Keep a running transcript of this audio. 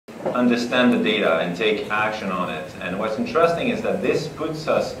understand the data and take action on it. And what's interesting is that this puts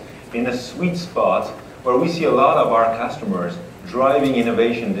us in a sweet spot where we see a lot of our customers driving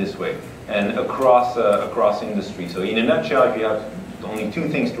innovation this way and across industry. So in a nutshell, if you have only two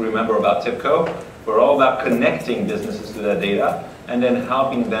things to remember about TIBCO, we're all about connecting businesses to that data and then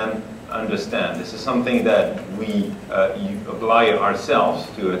helping them understand. This is something that we apply ourselves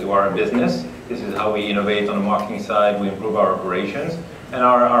to our business. This is how we innovate on the marketing side, we improve our operations. And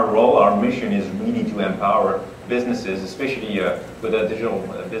our role, our mission is really to empower businesses, especially with a digital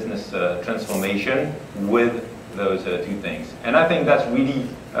business transformation, with those two things. And I think that's really,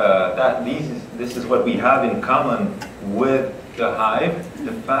 this is what we have in common with the Hive,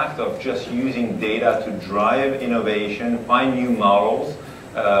 the fact of just using data to drive innovation, find new models,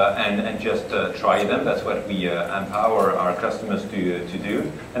 and just try them. That's what we empower our customers to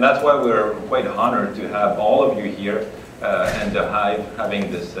do. And that's why we're quite honored to have all of you here and the Hive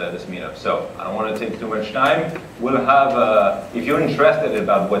having this meetup. So I don't want to take too much time. We'll have, if you're interested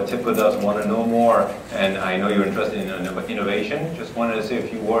about what TIBCO does, want to know more, and I know you're interested in innovation, just wanted to say a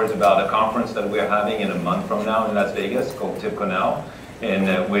few words about a conference that we're having in a month from now in Las Vegas called TIBCO Now, in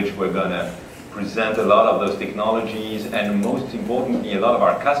which we're going to present a lot of those technologies, and most importantly, a lot of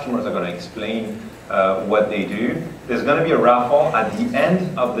our customers are going to explain what they do. There's going to be a raffle at the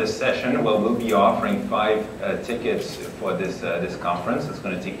end of this session where we'll be offering 5 tickets for this conference. It's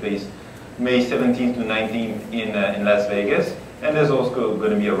going to take place May 17th to 19th in Las Vegas. And there's also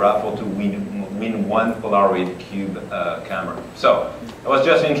going to be a raffle to win one Polaroid Cube camera. So that was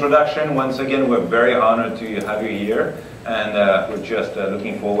just an introduction. Once again, we're very honored to have you here, and we're just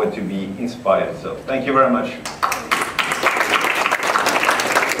looking forward to be inspired. So thank you very much.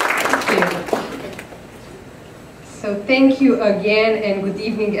 So thank you again, and good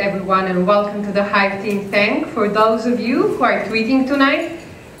evening everyone, and welcome to the Hive Think Tank. For those of you who are tweeting tonight,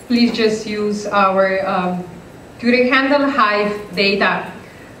 please just use our Twitter handle, Hive Data.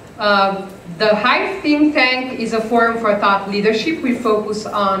 The Hive Think Tank is a forum for thought leadership. We focus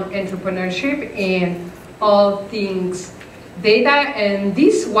on entrepreneurship and all things data, and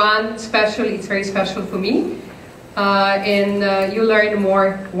this one especially, it's very special for me, and you'll learn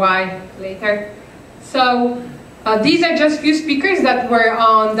more why later. So these are just few speakers that were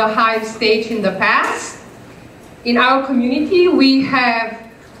on the Hive stage in the past. In our community, we have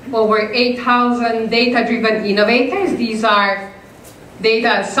over 8,000 data-driven innovators. These are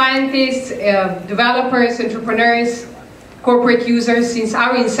data scientists, developers, entrepreneurs, corporate users. Since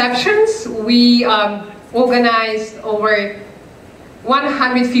our inceptions, we organized over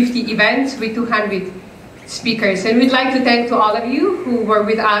 150 events with 200 speakers. And we'd like to thank to all of you who were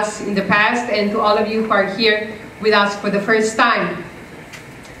with us in the past, and to all of you who are here with us for the first time.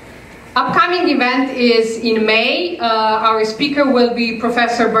 Upcoming event is in May. Our speaker will be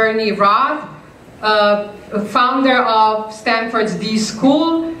Professor Bernie Roth, founder of Stanford's D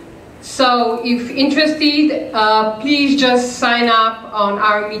School. So if interested, please just sign up on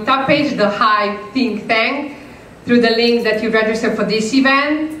our meetup page, the Hive Think Tank, through the link that you registered for this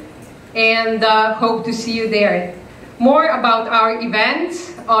event, and hope to see you there. More about our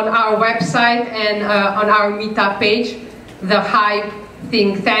events on our website and on our meetup page, the Hive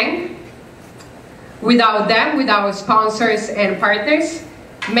Think Tank. Without them, with our sponsors and partners,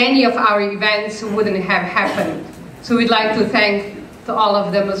 many of our events wouldn't have happened. So we'd like to thank to all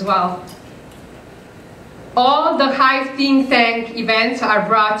of them as well. All the Hive Think Tank events are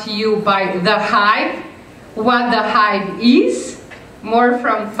brought to you by the Hive. What the Hive is, more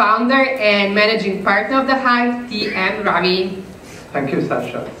from founder and managing partner of the Hive, T.M. Ravi. Thank you,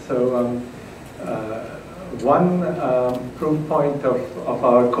 Sasha. So one proof point of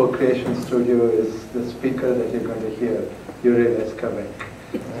our co-creation studio is the speaker that you're going to hear, Jure Leskovec.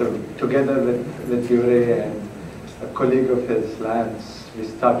 So together with Jure and a colleague of his, Lance, we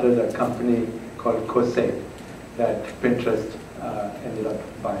started a company called Kosei that Pinterest ended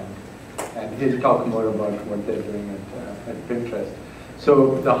up buying. And he'll talk more about what they're doing at Pinterest.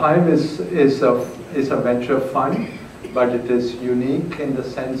 So the Hive is a venture fund, but it is unique in the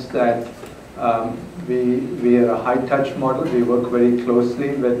sense that we are a high-touch model. We work very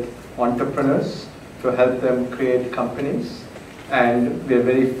closely with entrepreneurs to help them create companies, and we're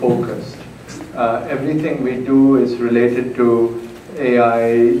very focused. Everything we do is related to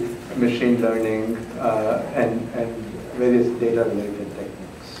AI, machine learning, and various data-related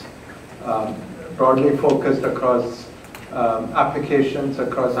techniques. Broadly focused across applications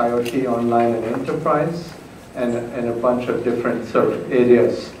across IoT, online, and enterprise, and a bunch of different sort of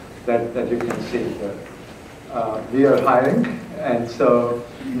areas that you can see here. We are hiring, and so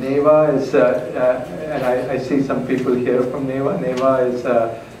Neva is, and I see some people here from Neva. Neva is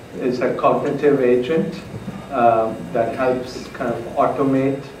is a cognitive agent that helps kind of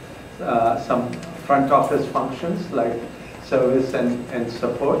automate some front office functions like service and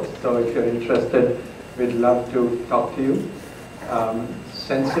support. So if you're interested, we'd love to talk to you.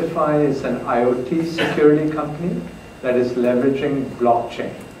 Sensify is an IoT security company that is leveraging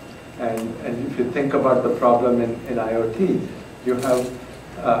blockchain. And if you think about the problem in IoT, you have,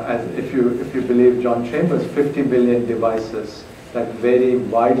 if you believe John Chambers, 50 billion devices that vary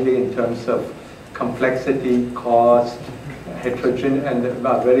widely in terms of complexity, cost, and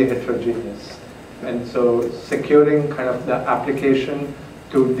are very heterogeneous. And so securing kind of the application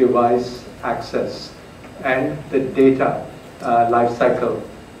to device access and the data life cycle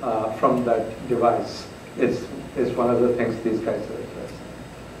from that device is one of the things these guys are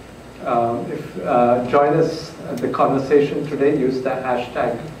addressing. Join us at the conversation today, use the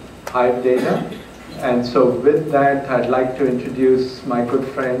hashtag HiveData. And so with that, I'd like to introduce my good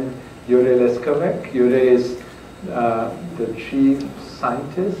friend, Jure Leskovec. Jure is the chief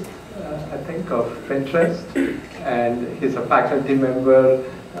scientist, I think, of Pinterest. And he's a faculty member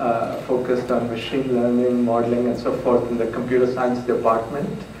focused on machine learning, modeling, and so forth in the computer science department.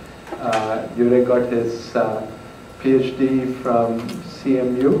 Jure got his PhD from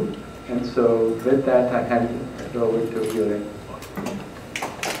CMU. And so with that, I hand it over to Jure.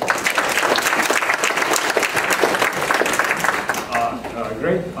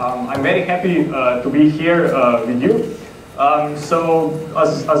 Great. I'm very happy to be here with you. So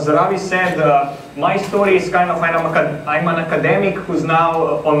as Ravi said, my story is kind of, I'm an academic who's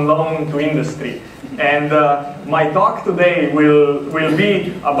now on loan to industry. And my talk today will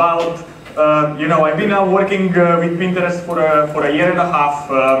be about, I've been now working with Pinterest for a year and a half.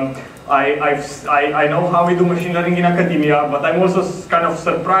 I know how we do machine learning in academia, but I'm also kind of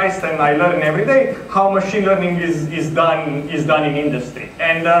surprised, and I learn every day how machine learning is done in industry.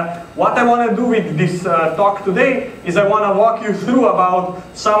 And what I want to do with this talk today is I want to walk you through about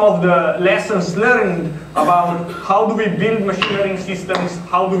some of the lessons learned about how do we build machine learning systems,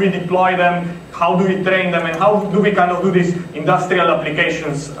 how do we deploy them, how do we train them, and how do we kind of do these industrial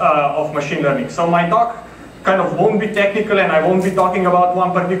applications of machine learning. So my talk kind of won't be technical, and I won't be talking about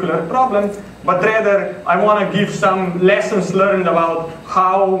one particular problem, but rather I want to give some lessons learned about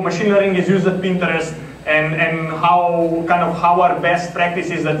how machine learning is used at Pinterest and how our best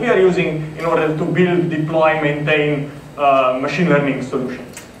practices that we are using in order to build, deploy, maintain machine learning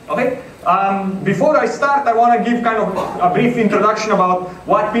solutions. Okay? Before I start, I want to give kind of a brief introduction about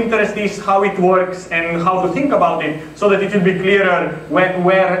what Pinterest is, how it works, and how to think about it, so that it will be clearer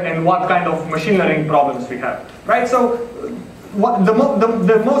where and what kind of machine learning problems we have. Right? So,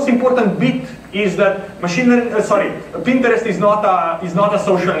 the most important bit is that Pinterest is not a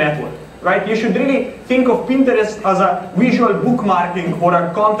social network. Right? You should really think of Pinterest as a visual bookmarking or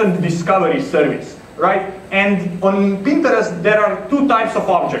a content discovery service. Right? And on Pinterest, there are two types of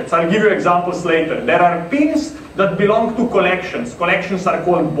objects. I'll give you examples later. There are pins that belong to collections. Collections are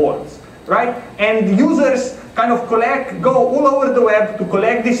called boards, right? And users kind of go all over the web to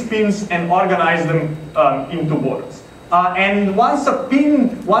collect these pins and organize them into boards. And once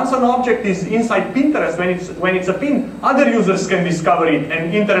an object is inside Pinterest, when it's a pin, other users can discover it,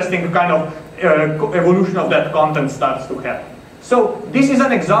 and interesting kind of evolution of that content starts to happen. So this is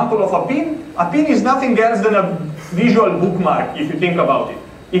an example of a pin. A pin is nothing else than a visual bookmark, if you think about it.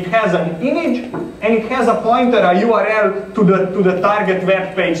 It has an image, and it has a pointer, a URL to the target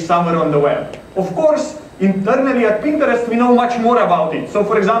web page somewhere on the web. Of course, internally at Pinterest, we know much more about it. So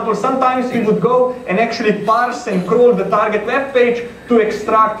for example, sometimes we would go and actually parse and crawl the target web page to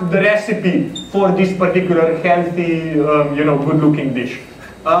extract the recipe for this particular healthy, good-looking dish.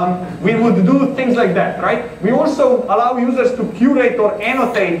 We would do things like that, right? We also allow users to curate or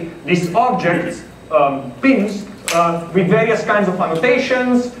annotate these objects, pins, with various kinds of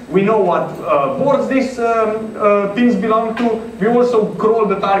annotations. We know what boards these pins belong to. We also crawl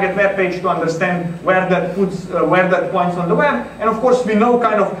the target web page to understand where that points on the web. And of course, we know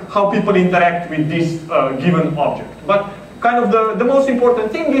kind of how people interact with this given object. But kind of the most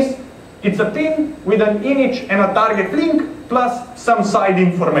important thing is it's a pin with an image and a target link plus some side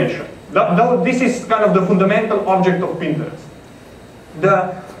information. This is kind of the fundamental object of Pinterest.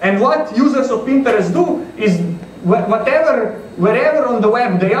 And what users of Pinterest do is wherever on the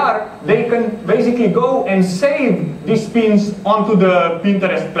web they are, they can basically go and save these pins onto the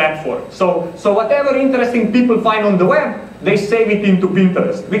Pinterest platform. So whatever interesting people find on the web, they save it into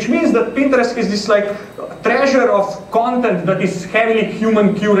Pinterest, which means that Pinterest is this like treasure of content that is heavily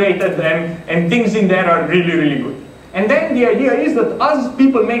human curated, and things in there are really, really good. And then the idea is that as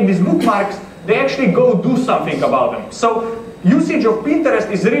people make these bookmarks, they actually go do something about them. So usage of Pinterest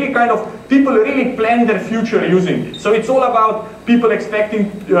is really kind of, people really plan their future using it. So it's all about people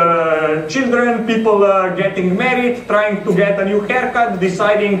expecting children, people getting married, trying to get a new haircut,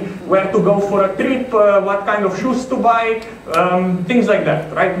 deciding where to go for a trip, what kind of shoes to buy, things like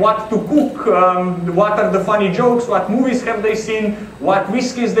that, right? What to cook, what are the funny jokes, what movies have they seen, what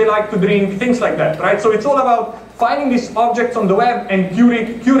whiskeys they like to drink, things like that, right? So it's all about finding these objects on the web and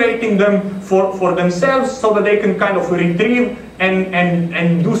curating them for themselves so that they can kind of retrieve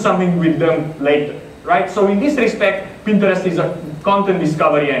and do something with them later, right? So in this respect, Pinterest is a content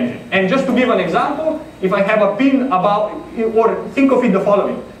discovery engine. And just to give an example, if I have a pin about, or think of it the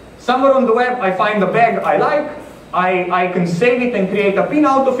following. Somewhere on the web, I find a bag I like, I can save it and create a pin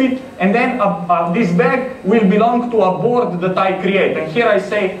out of it, and then this bag will belong to a board that I create. And here I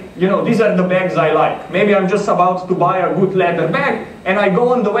say, you know, these are the bags I like. Maybe I'm just about to buy a good leather bag, and I go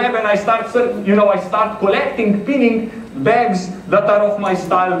on the web and I start collecting, pinning bags that are of my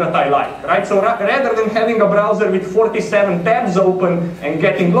style that I like, right? So rather than having a browser with 47 tabs open and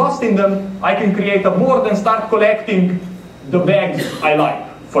getting lost in them, I can create a board and start collecting the bags I like,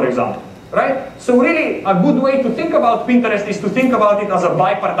 for example. Right? So really, a good way to think about Pinterest is to think about it as a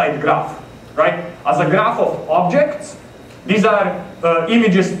bipartite graph, right? As a graph of objects. These are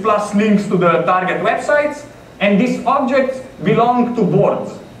images plus links to the target websites, and these objects belong to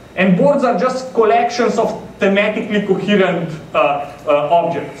boards. And boards are just collections of thematically coherent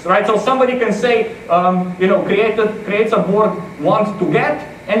objects, right? So somebody can say, creates a board want to get,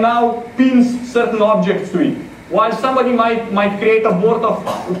 and now pins certain objects to it. While somebody might create a board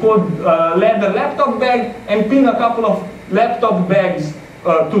called leather laptop bag and pin a couple of laptop bags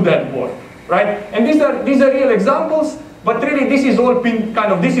to that board, right? And these are real examples, but really this is all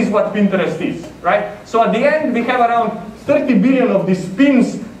this is what Pinterest is, right? So at the end we have around 30 billion of these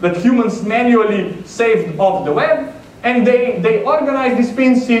pins that humans manually saved off the web, and they organize these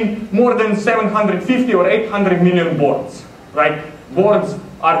pins in more than 750 or 800 million boards, right? Boards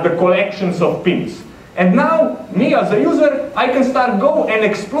are the collections of pins. And now, me as a user, I can start go and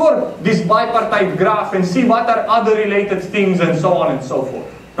explore this bipartite graph and see what are other related things and so on and so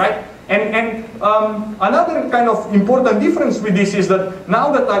forth, right? And another kind of important difference with this is that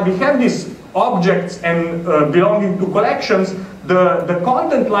now that we have these objects and belonging to collections, the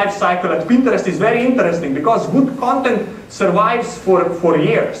content life cycle at Pinterest is very interesting because good content survives for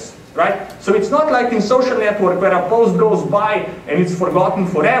years, right? So it's not like in social network where a post goes by and it's forgotten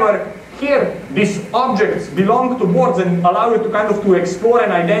forever. Here, these objects belong to boards and allow you to kind of to explore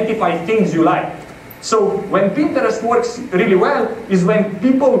and identify things you like. So when Pinterest works really well is when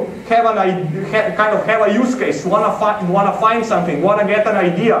people have have a use case, wanna find something, wanna get an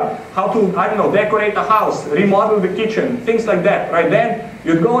idea how to, I don't know, decorate a house, remodel the kitchen, things like that, right? Then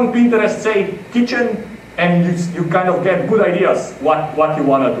you go on Pinterest, say kitchen, and you kind of get good ideas what you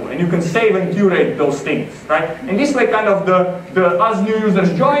want to do, and you can save and curate those things, right? And this way, kind of as new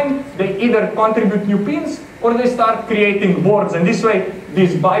users join, they either contribute new pins or they start creating boards, and this way,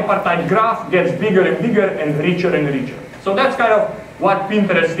 this bipartite graph gets bigger and bigger and richer and richer. So that's kind of what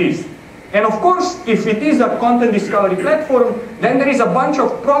Pinterest is. And of course, if it is a content discovery platform, then there is a bunch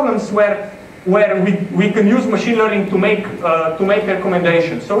of problems where we can use machine learning to make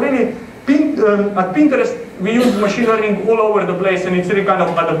recommendations. So really, at Pinterest, we use machine learning all over the place, and it's really kind of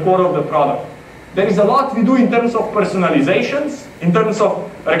at the core of the product. There is a lot we do in terms of personalizations, in terms of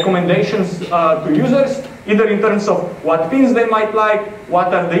recommendations to users, either in terms of what pins they might like,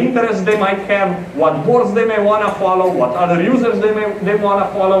 what are the interests they might have, what boards they may want to follow, what other users they want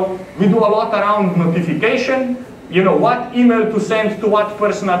to follow. We do a lot around notification, you know, what email to send to what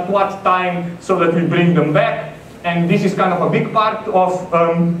person at what time so that we bring them back. And this is kind of a big part of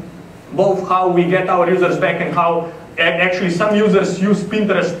both how we get our users back and how actually some users use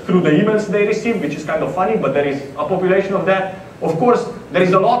Pinterest through the emails they receive, which is kind of funny, but there is a population of that. Of course, there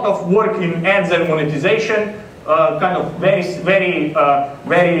is a lot of work in ads and monetization, kind of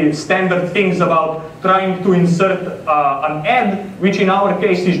very standard things about trying to insert an ad, which in our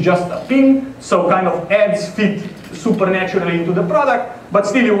case is just a pin, so kind of ads fit supernaturally into the product, but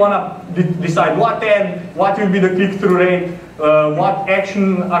still you want to decide what ad, what will be the click-through rate, what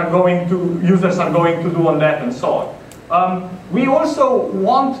action users are going to do on that, and so on. We also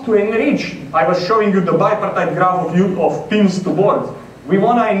want to enrich, I was showing you the bipartite graph of pins to boards. We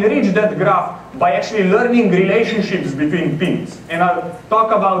want to enrich that graph by actually learning relationships between pins. And I'll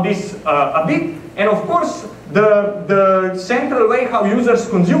talk about this a bit. And of course, the central way how users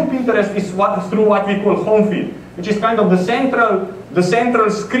consume Pinterest is through what we call home feed. which is kind of the central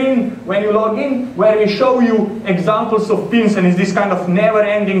screen when you log in, where we show you examples of pins, and it's this kind of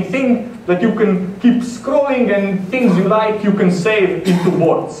never-ending thing that you can keep scrolling, and things you like you can save into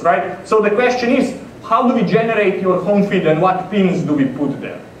boards, right? So the question is, how do we generate your home feed and what pins do we put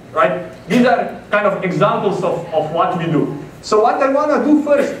there, right? These are kind of examples of what we do. So what I want to do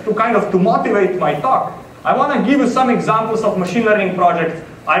first to motivate my talk, I want to give you some examples of machine learning projects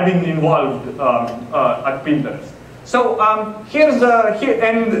I've been involved at Pinterest. So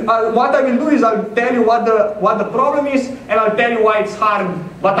what I will do is I'll tell you what the problem is, and I'll tell you why it's hard,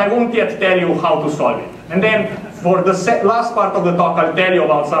 but I won't yet tell you how to solve it. And then for the last part of the talk, I'll tell you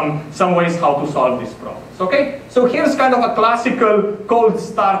about some ways how to solve these problems. Okay? So here's kind of a classical cold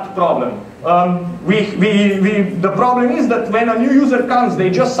start problem. The problem is that when a new user comes, they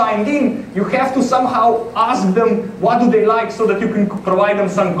just signed in, you have to somehow ask them what do they like so that you can provide them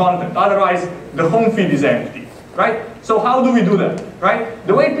some content. Otherwise, the home feed is empty, right? So how do we do that, right?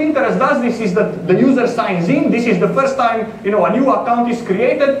 The way Pinterest does this is that the user signs in. This is the first time a new account is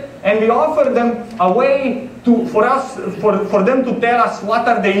created, and we offer them a way for them to tell us what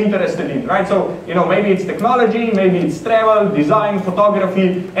are they interested in, right? So maybe it's technology, maybe it's travel, design,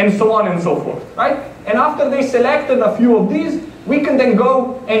 photography, and so on and so forth, right? And after they selected a few of these, we can then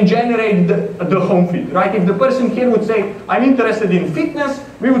go and generate the home feed, right? If the person here would say, I'm interested in fitness,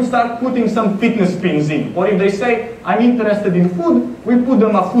 we would start putting some fitness pins in. Or if they say, I'm interested in food, we put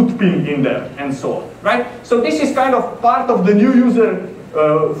them a food pin in there, and so on, right? So this is kind of part of the new user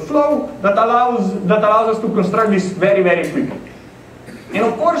flow that allows us to construct this very, very quickly. And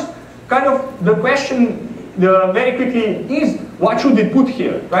of course, kind of the question very quickly is, what should we put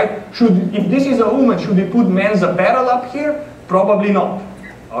here, right? If this is a woman, should we put men's apparel up here? Probably not.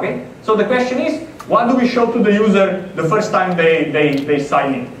 Okay? So the question is, what do we show to the user the first time they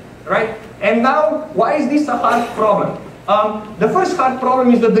sign in, right? And now, why is this a hard problem? The first hard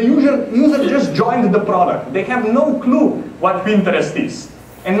problem is that the user just joined the product. They have no clue what Pinterest is.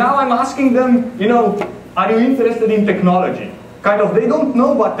 And now I'm asking them, are you interested in technology? They don't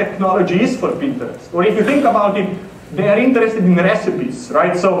know what technology is for Pinterest. Or if you think about it, they are interested in recipes,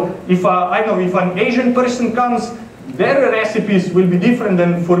 right? So if if an Asian person comes, their recipes will be different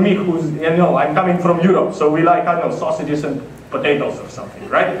than for me, I'm coming from Europe, so we like, sausages and potatoes or something,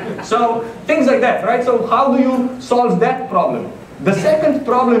 right? So things like that, right? So how do you solve that problem? The second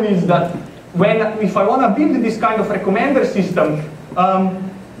problem is that if I want to build this kind of recommender system,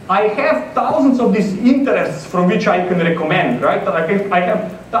 I have thousands of these interests from which I can recommend, right? I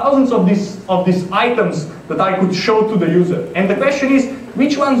have thousands of these items that I could show to the user. And the question is,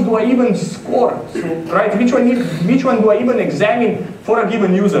 which ones do I even score, right? Which one do I even examine for a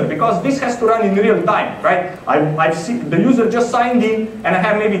given user? Because this has to run in real time, right? I've seen the user just signed in, and I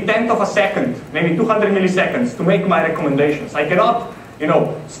have maybe 1/10 of a second, maybe 200 milliseconds to make my recommendations. I cannot,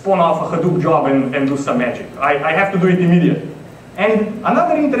 spawn off a Hadoop job and do some magic. I have to do it immediately. And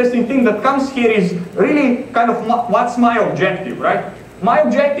another interesting thing that comes here is really kind of what's my objective, right? My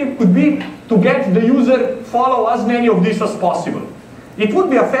objective could be to get the user follow as many of these as possible. It would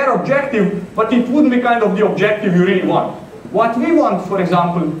be a fair objective, but it wouldn't be kind of the objective you really want. What we want, for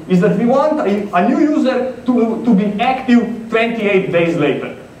example, is that we want a new user to be active 28 days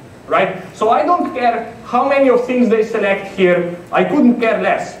later, right? So I don't care how many of things they select here. I couldn't care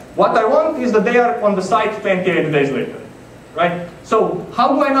less. What I want is that they are on the site 28 days later, right? So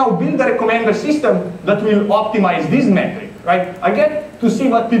how do I now build a recommender system that will optimize this metric, right? I get to see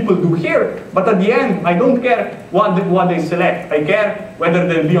what people do here, but at the end, I don't care what they select. I care whether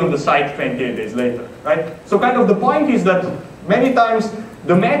they'll be on the site 28 days later, right? So kind of the point is that many times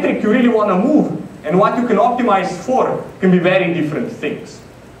the metric you really want to move and what you can optimize for can be very different things,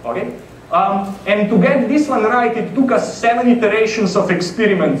 okay? And to get this one right, it took us 7 iterations of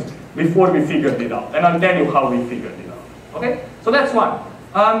experiments before we figured it out. And I'll tell you how we figured it out, okay? So that's one.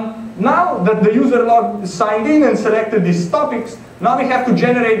 Now that the user signed in and selected these topics, now we have to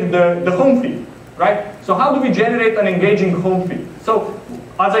generate the home feed, right? So how do we generate an engaging home feed? So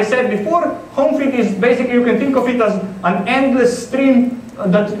as I said before, home feed is basically, you can think of it as an endless stream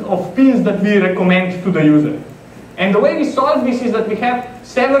of pins that we recommend to the user. And the way we solve this is that we have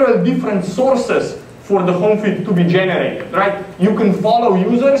several different sources for the home feed to be generated, right? You can follow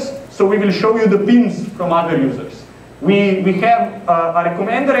users, so we will show you the pins from other users. We have a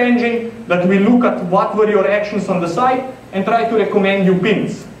recommender engine that will look at what were your actions on the site and try to recommend you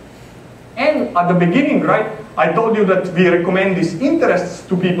pins. And at the beginning, right, I told you that we recommend these interests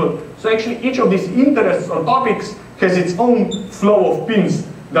to people. So actually each of these interests or topics has its own flow of pins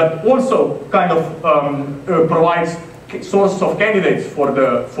that also kind of provides sources of candidates for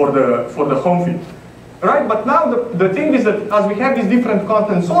the home feed. right? But now the thing is that as we have these different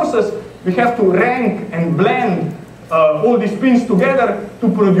content sources, we have to rank and blend all these pins together to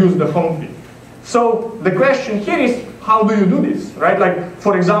produce the home feed. So the question here is, how do you do this, right? Like,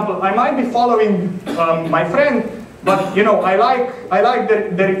 for example, I might be following my friend, but I like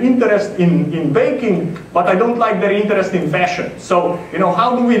their interest in baking, but I don't like their interest in fashion. So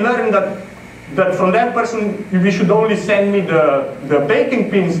how do we learn that from that person we should only send me the baking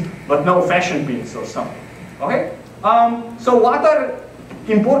pins, but no fashion pins or something? Okay. So what are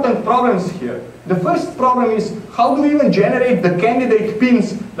important problems here? The first problem is, how do we even generate the candidate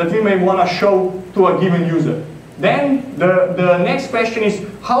pins that we may want to show to a given user? Then the next question is,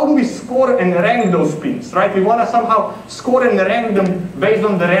 how do we score and rank those pins, right? We want to somehow score and rank them based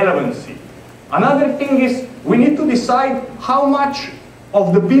on the relevancy. Another thing is, we need to decide how much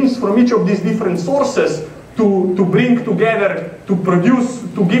of the pins from each of these different sources to bring together, to produce,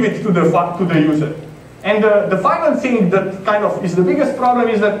 to give it to the user. And the final thing that kind of is the biggest problem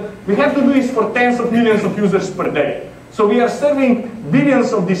is that we have to do this for tens of millions of users per day. So we are serving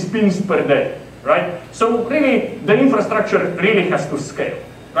billions of these pins per day, right? So really, the infrastructure really has to scale,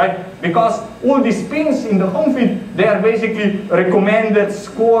 right? Because all these pins in the home feed, they are basically recommended,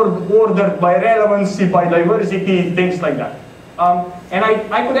 scored, ordered by relevancy, by diversity, things like that. And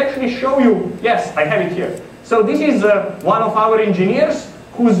I could actually show you, yes, I have it here. So this is one of our engineers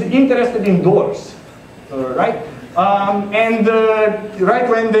who's interested in doors. Right? Right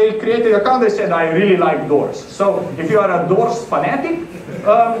when they created the account, they said, I really like doors. So if you are a doors fanatic,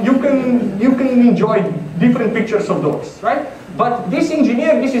 you can enjoy different pictures of doors, right? But this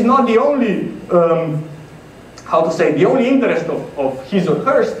engineer, this is not the only, the only interest of his or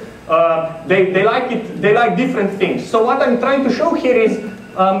hers. They like different things. So what I'm trying to show here is,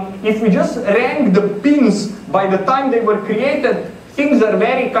 if we just rank the pins by the time they were created, things are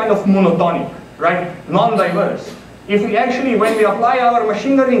very kind of monotonic. Right? Non-diverse. If we actually, when we apply our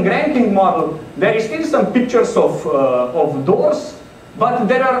machine learning ranking model, there is still some pictures of doors, but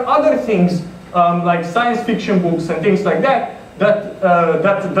there are other things like science fiction books and things like that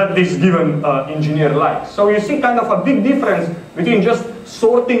this given engineer likes. So you see kind of a big difference between just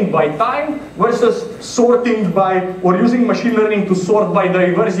sorting by time versus sorting by, or using machine learning to sort by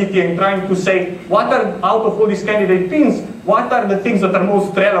diversity and trying to say, what are, out of all these candidate pins, what are the things that are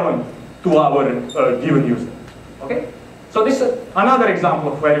most relevant to our given user. Okay? So this is another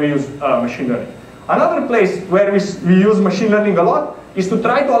example of where we use machine learning. Another place where we use machine learning a lot is to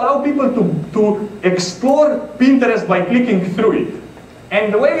try to allow people to explore Pinterest by clicking through it.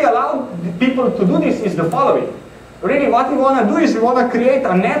 And the way we allow people to do this is the following. Really, what we want to do is we want to create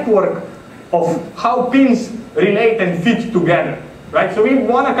a network of how pins relate and fit together. Right? So we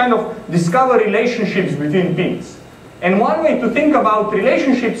want to kind of discover relationships between pins. And one way to think about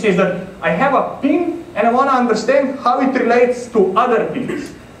relationships is that I have a pin and I want to understand how it relates to other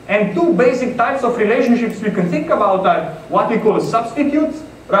pins. And two basic types of relationships we can think about are what we call substitutes,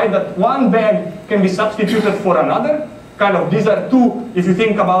 right? That one bag can be substituted for another. Kind of, these are two, if you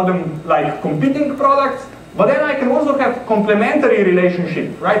think about them like competing products. But then I can also have complementary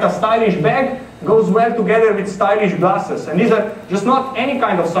relationship, right? A stylish bag goes well together with stylish glasses. And these are just not any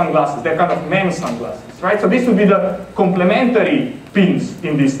kind of sunglasses, they're kind of men's sunglasses, right? So this would be the complementary pins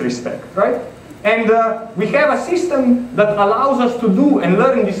in this respect, right? And we have a system that allows us to do and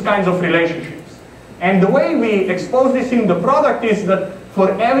learn these kinds of relationships. And the way we expose this in the product is that for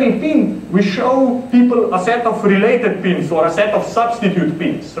every pin, we show people a set of related pins or a set of substitute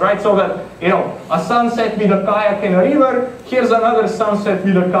pins, right? So that, a sunset with a kayak and a river, here's another sunset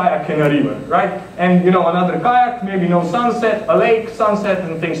with a kayak and a river, right? And, another kayak, maybe no sunset, a lake, sunset,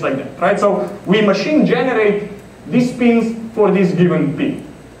 and things like that, right? So we machine generate these pins for this given pin.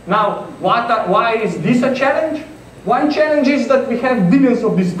 Now, why is this a challenge? One challenge is that we have billions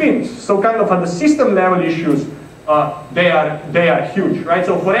of these pins. So kind of at the system level issues, they are huge, right?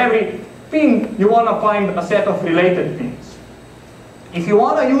 So for every pin, you want to find a set of related pins. If you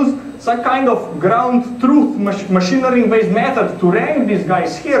want to use some kind of ground truth machine learning based method to rank these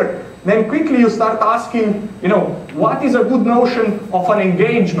guys here, then quickly you start asking, what is a good notion of an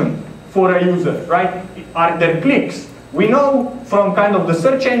engagement for a user, right? Are there clicks? We know from kind of the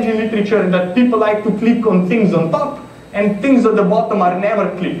search engine literature that people like to click on things on top and things at the bottom are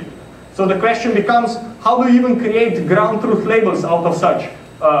never clicked. So the question becomes, how do you even create ground truth labels out of such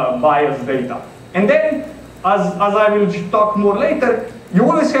biased data? And then, as I will talk more later, you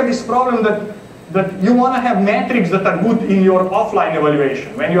always have this problem that that you want to have metrics that are good in your offline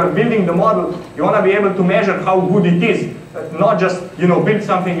evaluation. When you are building the model, you want to be able to measure how good it is, not just build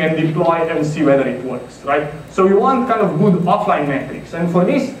something and deploy and see whether it works, right? So you want kind of good offline metrics. And for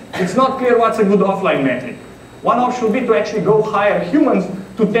this, it's not clear what's a good offline metric. One option would be to actually go hire humans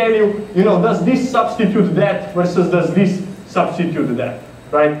to tell you, does this substitute that versus does this substitute that,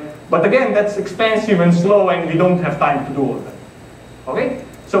 right? But again, that's expensive and slow, and we don't have time to do all that. Okay?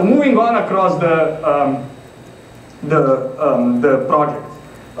 So moving on across the project.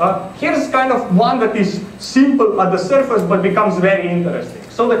 Here's kind of one that is simple at the surface, but becomes very interesting.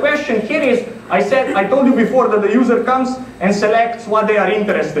 So the question here is, I told you before that the user comes and selects what they are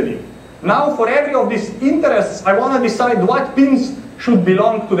interested in. Now for every of these interests, I want to decide what pins should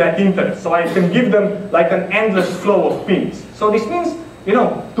belong to that interest. So I can give them like an endless flow of pins. So this means,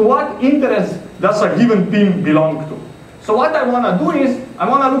 to what interest does a given pin belong to? So what I want to do is, I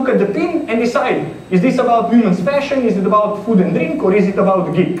want to look at the pin and decide, is this about women's fashion, is it about food and drink, or is it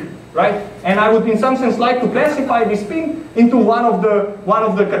about geek, right? And I would in some sense like to classify this pin into one of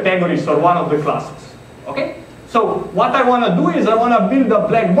the categories or one of the classes, okay? So what I want to do is I want to build a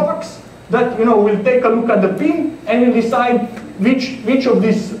black box that will take a look at the pin and will decide which of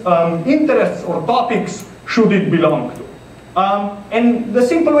these interests or topics should it belong to. And the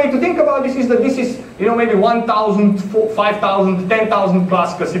simple way to think about this is that this is maybe 1,000, 5,000, 10,000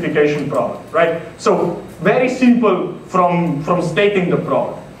 class classification problem, right? So very simple from stating the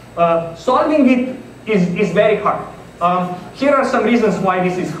problem. Solving it is very hard. Here are some reasons why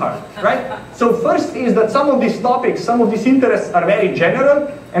this is hard, right? So first is that some of these topics, some of these interests are very general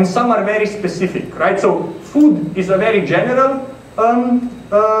and some are very specific, right? So food is a very general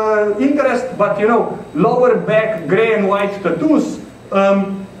interest, but lower back gray and white tattoos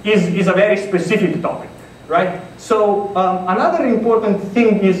is a very specific topic, right? So another important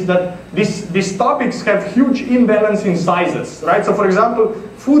thing is that these topics have huge imbalance in sizes, right? So for example,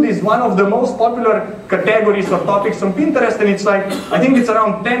 food is one of the most popular categories or topics on Pinterest, and it's like, I think it's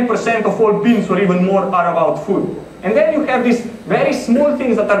around 10% of all pins or even more are about food. And then you have these very small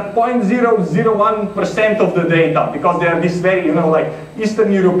things that are 0.001% of the data, because they are these very, like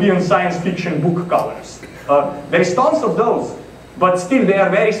Eastern European science fiction book colors. There is tons of those, but still they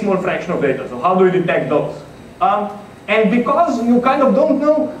are very small fraction of data. So how do we detect those? And because you kind of don't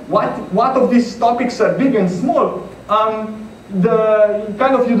know what of these topics are big and small,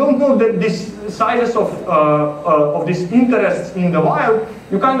 you don't know these sizes of these interests in the wild,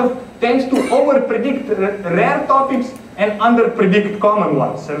 you kind of tend to over-predict rare topics and under-predict common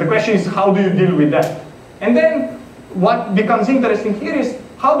ones. And the question is, how do you deal with that? And then what becomes interesting here is,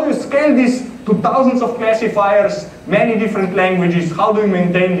 how do you scale this to thousands of classifiers, many different languages, how do you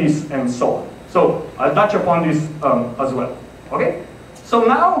maintain this, and so on. So I'll touch upon this as well, okay? So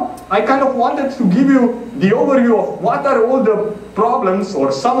now I kind of wanted to give you the overview of what are all the problems,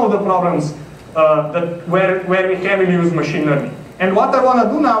 or some of the problems where we heavily use machine learning. And what I want to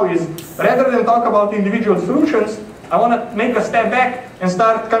do now is, rather than talk about individual solutions, I want to make a step back and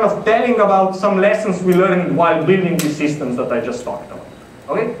start kind of telling about some lessons we learned while building these systems that I just talked about.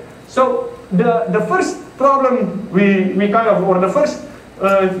 Okay? So the first problem the first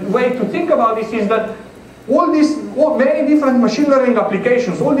way to think about this is that many different machine learning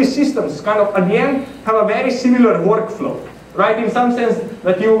applications, all these systems kind of at the end have a very similar workflow, right? In some sense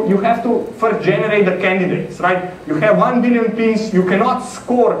that you have to first generate the candidates, right? You have 1 billion pins, you cannot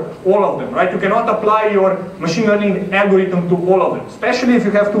score all of them, right? You cannot apply your machine learning algorithm to all of them, especially if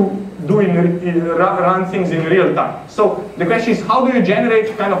you have to run things in real time. So the question is, how do you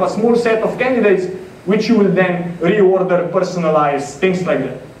generate kind of a small set of candidates which you will then reorder, personalize, things like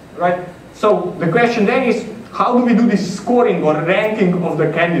that, right? So the question then is, how do we do this scoring or ranking of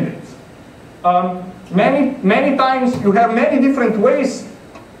the candidates? Many times you have many different ways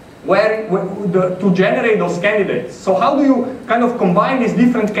to generate those candidates. So how do you kind of combine these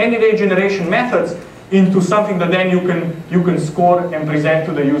different candidate generation methods into something that then you can score and present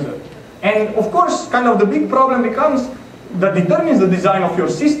to the user? And of course, kind of the big problem becomes that determines the design of your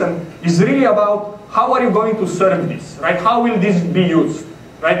system is really about how are you going to serve this, right? How will this be used,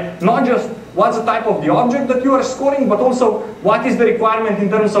 right? Not just what's the type of the object that you are scoring, but also what is the requirement in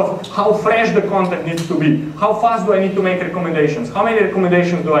terms of how fresh the content needs to be. How fast do I need to make recommendations? How many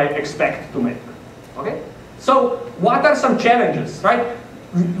recommendations do I expect to make? Okay? So what are some challenges, right?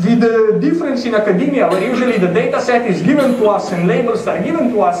 With the difference in academia, where usually the data set is given to us and labels are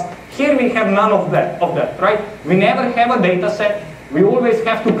given to us, here we have none of that, right? We never have a data set. We always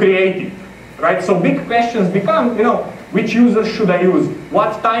have to create it, right? So big questions become, which users should I use?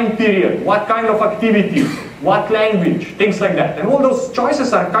 What time period? What kind of activity? what language, things like that. And all those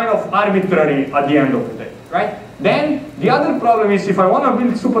choices are kind of arbitrary at the end of the day, right? Then the other problem is if I want to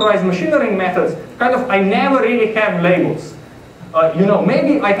build supervised machine learning methods, I never really have labels.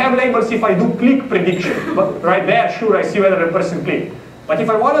 Maybe I have labels if I do click prediction, but right there, sure, I see whether a person clicked. But if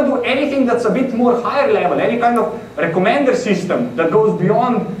I want to do anything that's a bit more higher level, any kind of recommender system that goes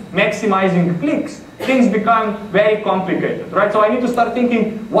beyond maximizing clicks, things become very complicated, right? So I need to start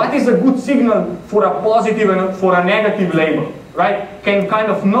thinking, what is a good signal for a positive and for a negative label, right? Can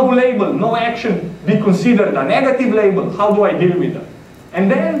kind of no label, no action be considered a negative label? How do I deal with that? And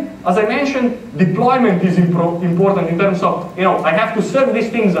then, as I mentioned, deployment is important in terms of, I have to serve these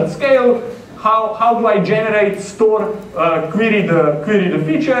things at scale. How do I generate, store, query the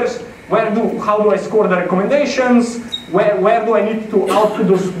features? How do I score the recommendations? Where do I need to output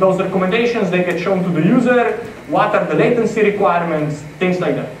those recommendations? They get shown to the user. What are the latency requirements? Things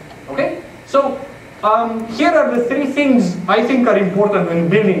like that. Okay? So here are the three things I think are important when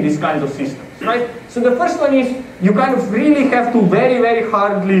building these kinds of systems. Right? So the first one is you kind of really have to very, very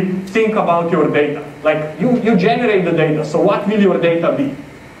hardly think about your data. Like you generate the data. So what will your data be?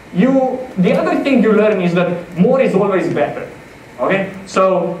 The other thing you learn is that more is always better. Okay?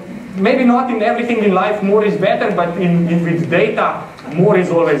 So maybe not in everything in life more is better, but with data, more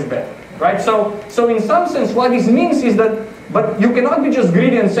is always better. Right? So in some sense, what this means is that, but you cannot be just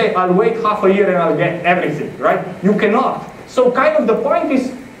greedy and say, I'll wait half a year and I'll get everything. Right? You cannot. So kind of the point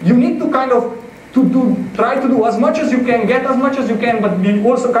is, you need to kind of try to do as much as you can, get as much as you can, but be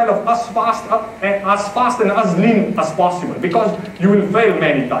also kind of as fast and as lean as possible, because you will fail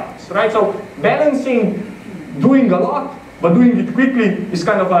many times, right? So balancing doing a lot, but doing it quickly is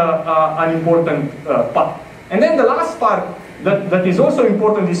kind of an important part. And then the last part that is also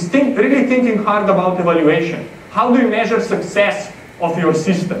important is really thinking hard about evaluation. How do you measure success of your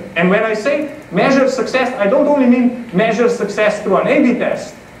system? And when I say measure success, I don't only mean measure success through an A/B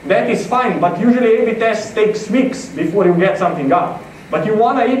test. That is fine, but usually A/B tests takes weeks before you get something out. But you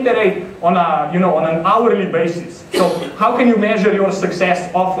want to iterate on an hourly basis. So how can you measure your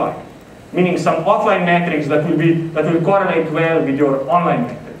success offline? Meaning some offline metrics that will correlate well with your online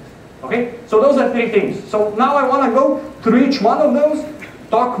metrics. Okay? So those are three things. So now I want to go through each one of those,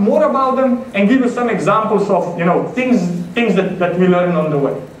 talk more about them, and give you some examples of things that we learn on the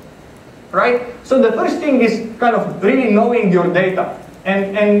way. Right? So the first thing is kind of really knowing your data.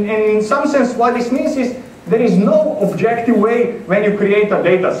 And in some sense, what this means is there is no objective way when you create a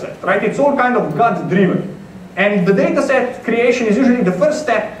data set, right? It's all kind of gut-driven. And the data set creation is usually the first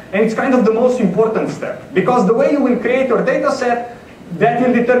step, and it's kind of the most important step. Because the way you will create your data set, that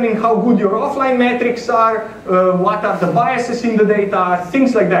will determine how good your offline metrics are, what are the biases in the data,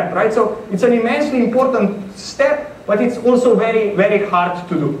 things like that, right? So it's an immensely important step, but it's also very, very hard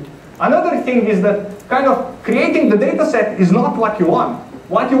to do. Another thing is that kind of creating the data set is not what you want.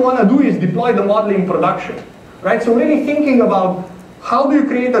 What you want to do is deploy the model in production, right? So really thinking about how do you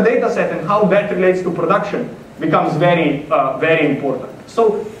create a data set and how that relates to production becomes very, very important.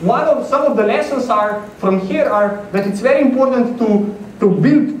 So some of the lessons from here are that it's very important to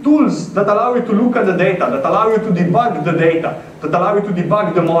build tools that allow you to look at the data, that allow you to debug the data, that allow you to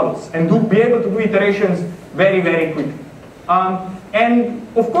debug the models, and be able to do iterations very, very quickly. And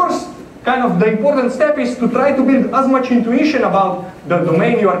of course, kind of the important step is to try to build as much intuition about the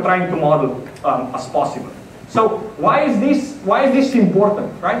domain you are trying to model as possible. So why is this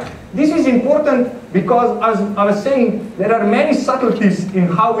important, right? This is important because, as I was saying, there are many subtleties in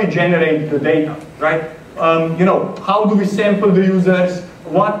how we generate the data, right? How do we sample the users?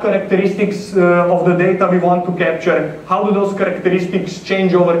 What characteristics of the data we want to capture? How do those characteristics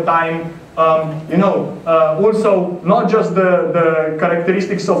change over time? Also not just the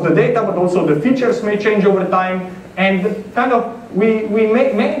characteristics of the data, but also the features may change over time. And kind of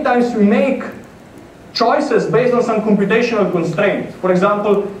many times we make choices based on some computational constraints. For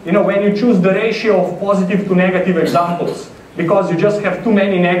example, when you choose the ratio of positive to negative examples, because you just have too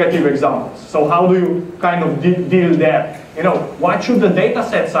many negative examples. So how do you kind of deal there? What should the data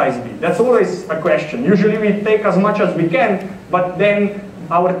set size be? That's always a question. Usually we take as much as we can, but then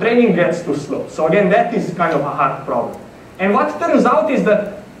our training gets too slow. So again, that is kind of a hard problem. And what turns out is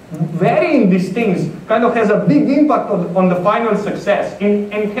that varying these things kind of has a big impact on the final success.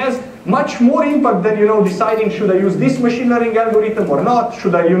 And it has much more impact than deciding should I use this machine learning algorithm or not?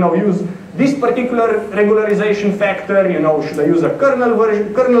 Should I use this particular regularization factor? Should I use a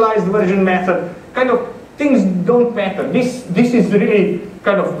kernelized version method? Kind of things don't matter. This is really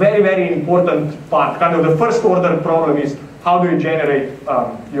kind of very, very important part. Kind of the first order problem is how do you generate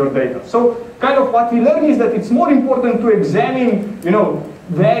your data? So kind of what we learn is that it's more important to examine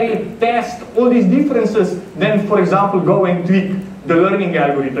vary, test all these differences, then, for example, go and tweak the learning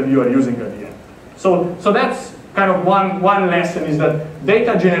algorithm you are using at the end. So that's kind of one lesson, is that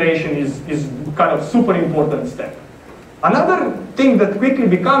data generation is kind of super important step. Another thing that quickly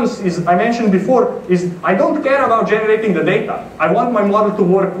becomes is, I mentioned before, is I don't care about generating the data. I want my model to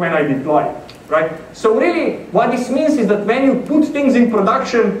work when I deploy it, right? So really, what this means is that when you put things in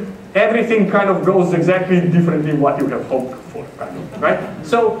production, everything kind of goes exactly differently what you have hoped for, kind of, right?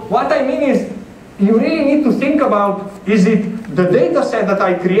 So what I mean is, you really need to think about, is it the data set that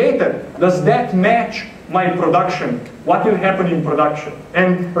I created, does that match my production? What will happen in production?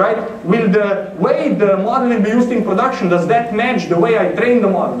 And right, will the way the model will be used in production, does that match the way I train the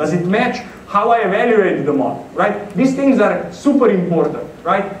model? Does it match how I evaluate the model, right? These things are super important,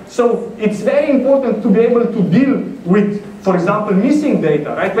 right? So it's very important to be able to deal with, for example, missing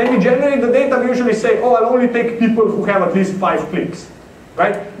data, right? When we generate the data, we usually say, oh, I'll only take people who have at least 5 clicks,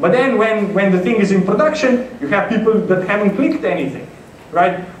 right? But then when the thing is in production, you have people that haven't clicked anything,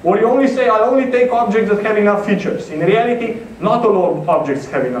 right? Or you only say, I'll only take objects that have enough features. In reality, not all objects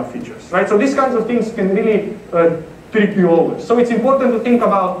have enough features, right? So these kinds of things can really trip you over. So it's important to think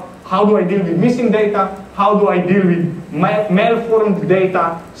about, how do I deal with missing data? How do I deal with malformed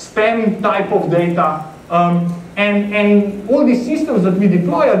data, spam type of data? And all these systems that we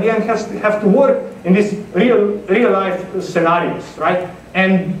deploy at the end have to work in these real life scenarios, right?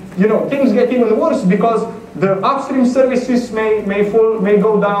 And you know, things get even worse because the upstream services may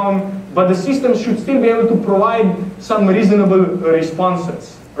go down, but the system should still be able to provide some reasonable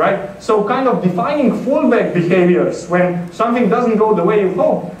responses, right? So kind of defining fallback behaviors when something doesn't go the way you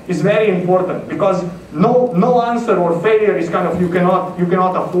hope is very important, because no answer or failure is kind of, you cannot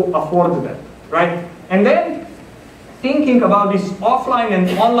afford that, right? And then thinking about this offline and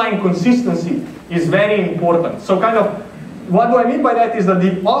online consistency is very important. So kind of, what do I mean by that is that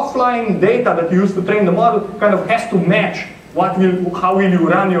the offline data that you use to train the model kind of has to match how will you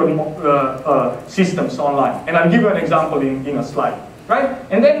run your systems online. And I'll give you an example in a slide, right?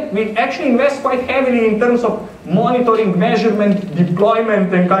 And then we actually invest quite heavily in terms of monitoring, measurement,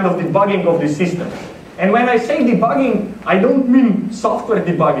 deployment, and kind of debugging of the systems. And when I say debugging, I don't mean software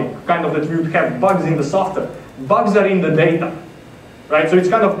debugging, kind of that we would have bugs in the software. Bugs are in the data, right? So it's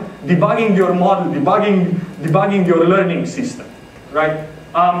kind of debugging your model, debugging your learning system, right?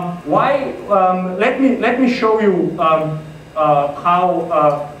 Let me show you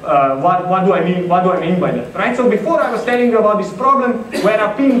what do I mean by that, right? So before I was telling you about this problem where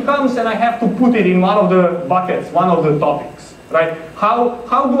a pin comes and I have to put it in one of the buckets, one of the topics, right?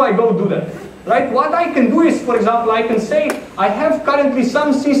 How do I go do that? Right? What I can do is, for example, I can say I have currently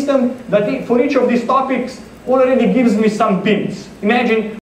some system that for each of these topics already gives me some pins. Imagine